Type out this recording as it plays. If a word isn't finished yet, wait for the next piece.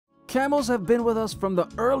Camels have been with us from the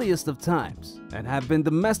earliest of times and have been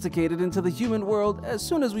domesticated into the human world as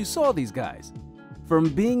soon as we saw these guys. From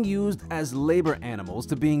being used as labor animals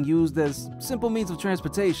to being used as simple means of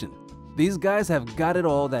transportation, these guys have got it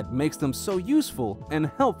all that makes them so useful and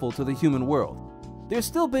helpful to the human world. They're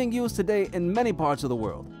still being used today in many parts of the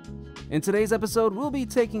world. In today's episode, we'll be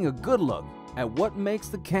taking a good look at what makes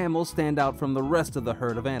the camel stand out from the rest of the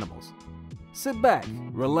herd of animals. Sit back,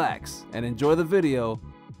 relax, and enjoy the video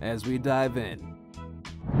as we dive in.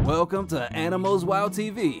 Welcome to Animals Wow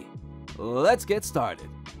TV. Let's get started.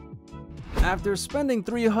 After spending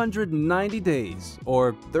 390 days,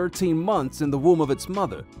 or 13 months in the womb of its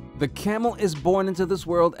mother, the camel is born into this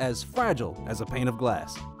world as fragile as a pane of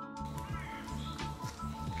glass.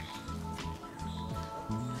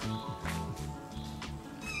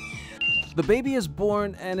 The baby is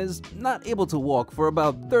born and is not able to walk for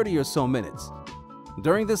about 30 or so minutes.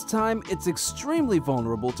 During this time, it's extremely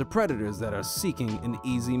vulnerable to predators that are seeking an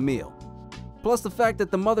easy meal. Plus the fact that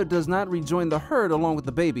the mother does not rejoin the herd along with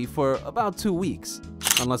the baby for about 2 weeks.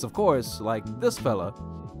 Unless, of course, like this fella,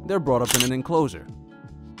 they're brought up in an enclosure.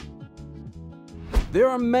 There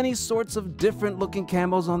are many sorts of different looking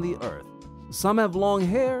camels on the earth. Some have long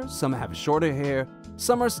hair, some have shorter hair,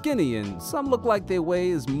 some are skinny, and some look like they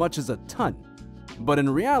weigh as much as a ton. But in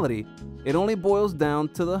reality, it only boils down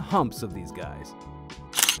to the humps of these guys.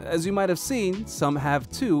 As you might have seen, some have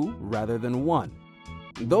 2 rather than 1.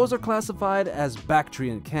 Those are classified as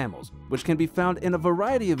Bactrian camels, which can be found in a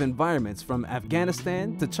variety of environments from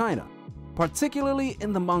Afghanistan to China, particularly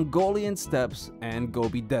in the Mongolian steppes and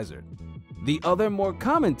Gobi Desert. The other more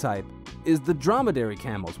common type is the dromedary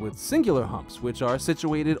camels with singular humps, which are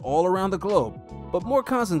situated all around the globe, but more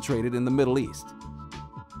concentrated in the Middle East.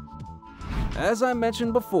 As I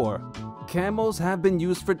mentioned before, camels have been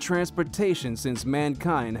used for transportation since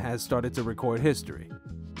mankind has started to record history.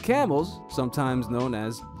 Camels, sometimes known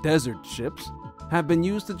as desert ships, have been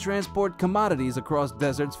used to transport commodities across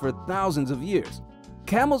deserts for thousands of years.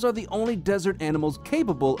 Camels are the only desert animals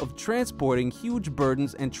capable of transporting huge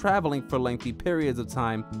burdens and traveling for lengthy periods of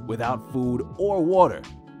time without food or water.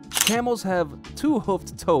 Camels have 2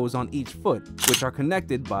 hoofed toes on each foot, which are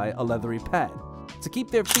connected by a leathery pad. To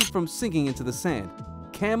keep their feet from sinking into the sand,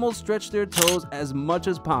 camels stretch their toes as much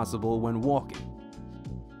as possible when walking.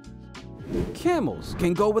 Camels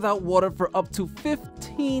can go without water for up to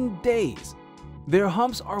 15 days. Their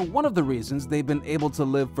humps are one of the reasons they've been able to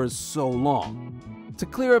live for so long. To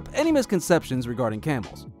clear up any misconceptions regarding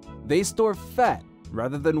camels, they store fat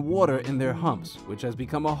rather than water in their humps, which has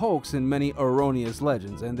become a hoax in many erroneous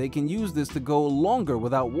legends, and they can use this to go longer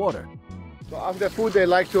without water. So after food they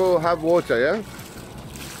like to have water, yeah?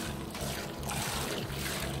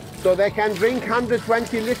 So they can drink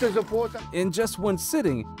 120 liters of water. In just one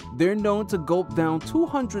sitting, they're known to gulp down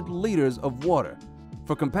 200 liters of water.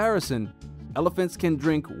 For comparison, elephants can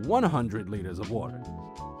drink 100 liters of water.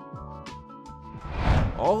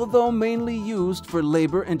 Although mainly used for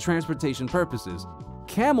labor and transportation purposes,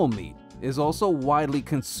 camel meat is also widely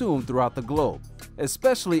consumed throughout the globe,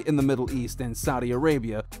 especially in the Middle East and Saudi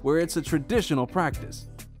Arabia, where it's a traditional practice.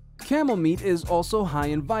 Camel meat is also high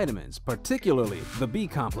in vitamins, particularly the B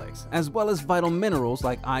complex, as well as vital minerals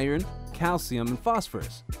like iron, calcium, and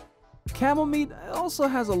phosphorus. Camel meat also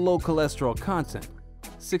has a low cholesterol content,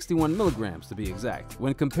 61 milligrams to be exact,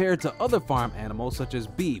 when compared to other farm animals such as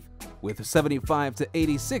beef, with 75 to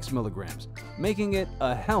 86 milligrams, making it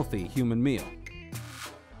a healthy human meal.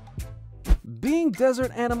 Being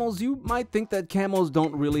desert animals, you might think that camels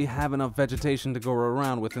don't really have enough vegetation to go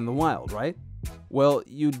around with in the wild, right? Well,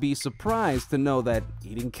 you'd be surprised to know that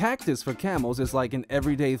eating cactus for camels is like an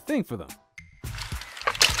everyday thing for them.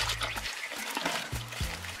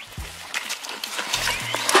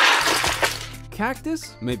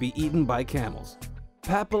 Cactus may be eaten by camels.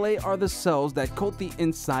 Papillae are the cells that coat the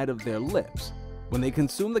inside of their lips. When they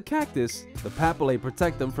consume the cactus, the papillae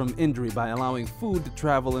protect them from injury by allowing food to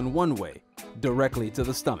travel in one way, directly to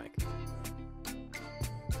the stomach.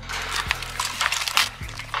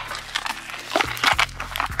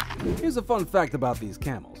 Here's a fun fact about these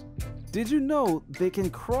camels. Did you know they can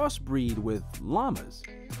crossbreed with llamas?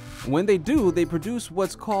 When they do, they produce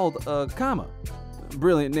what's called a kama.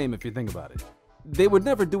 Brilliant name if you think about it. They would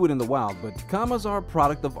never do it in the wild, but kamas are a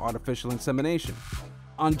product of artificial insemination.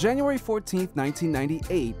 On January 14,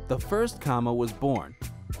 1998, the first kama was born.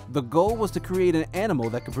 The goal was to create an animal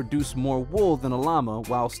that could produce more wool than a llama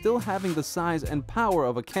while still having the size and power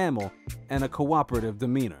of a camel and a cooperative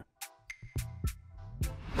demeanor.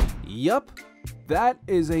 Yup, that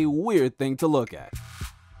is a weird thing to look at.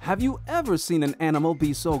 Have you ever seen an animal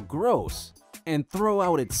be so gross and throw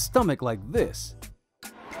out its stomach like this?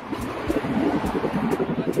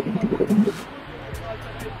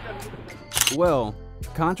 Well,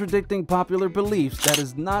 contradicting popular beliefs, that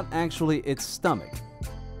is not actually its stomach.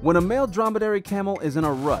 When a male dromedary camel is in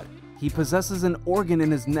a rut, he possesses an organ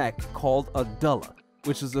in his neck called a dullah,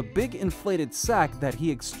 which is a big inflated sac that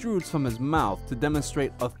he extrudes from his mouth to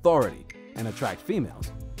demonstrate authority and attract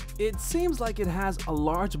females. It seems like it has a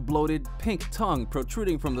large bloated pink tongue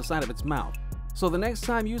protruding from the side of its mouth. So the next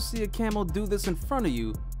time you see a camel do this in front of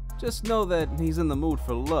you, just know that he's in the mood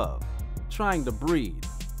for love, trying to breed,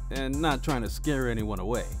 and not trying to scare anyone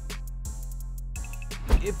away.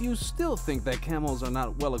 If you still think that camels are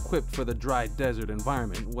not well equipped for the dry desert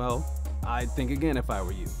environment, well, I'd think again if I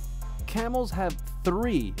were you. Camels have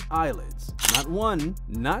 3 eyelids, not 1,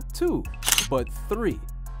 not 2, but 3.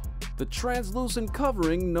 The translucent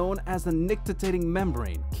covering known as the nictitating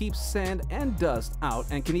membrane keeps sand and dust out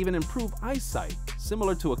and can even improve eyesight,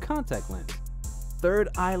 similar to a contact lens. 3rd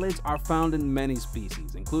eyelids are found in many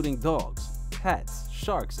species, including dogs, cats,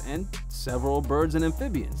 sharks, and several birds and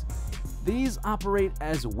amphibians. These operate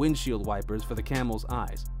as windshield wipers for the camel's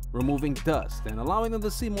eyes, removing dust and allowing them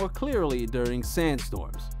to see more clearly during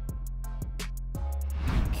sandstorms.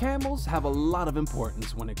 Camels have a lot of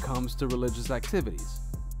importance when it comes to religious activities.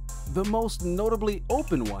 The most notably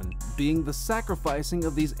open one being the sacrificing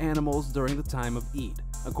of these animals during the time of Eid,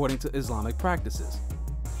 according to Islamic practices.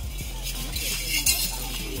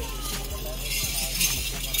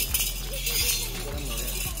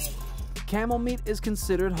 Camel meat is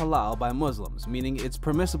considered halal by Muslims, meaning it's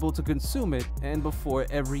permissible to consume it and before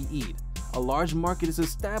every Eid. A large market is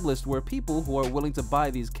established where people who are willing to buy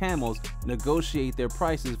these camels negotiate their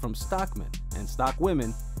prices from stockmen and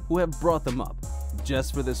stockwomen who have brought them up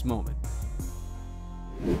just for this moment.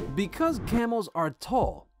 Because camels are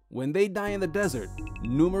tall, when they die in the desert,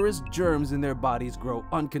 numerous germs in their bodies grow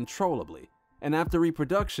uncontrollably, and after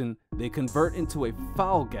reproduction, they convert into a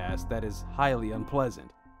foul gas that is highly unpleasant.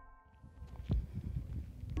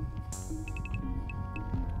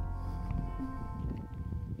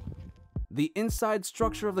 The inside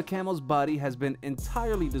structure of the camel's body has been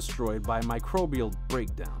entirely destroyed by microbial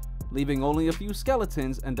breakdown, leaving only a few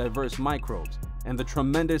skeletons and diverse microbes, and the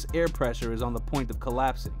tremendous air pressure is on the point of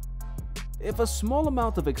collapsing. If a small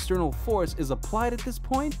amount of external force is applied at this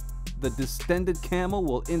point, the distended camel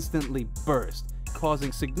will instantly burst,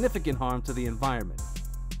 causing significant harm to the environment.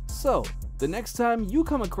 So, the next time you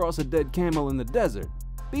come across a dead camel in the desert,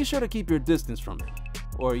 be sure to keep your distance from it,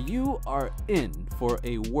 or you are in for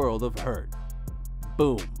a world of hurt.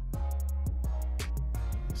 Boom.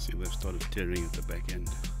 See, they've started tearing at the back end.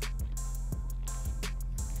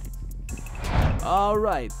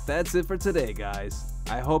 Alright, that's it for today, guys.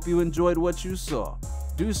 I hope you enjoyed what you saw.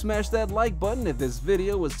 Do smash that like button if this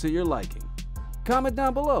video was to your liking. Comment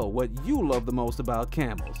down below what you love the most about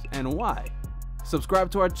camels and why.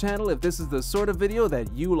 Subscribe to our channel if this is the sort of video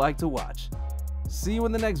that you like to watch. See you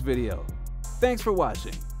in the next video. Thanks for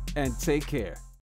watching, and take care.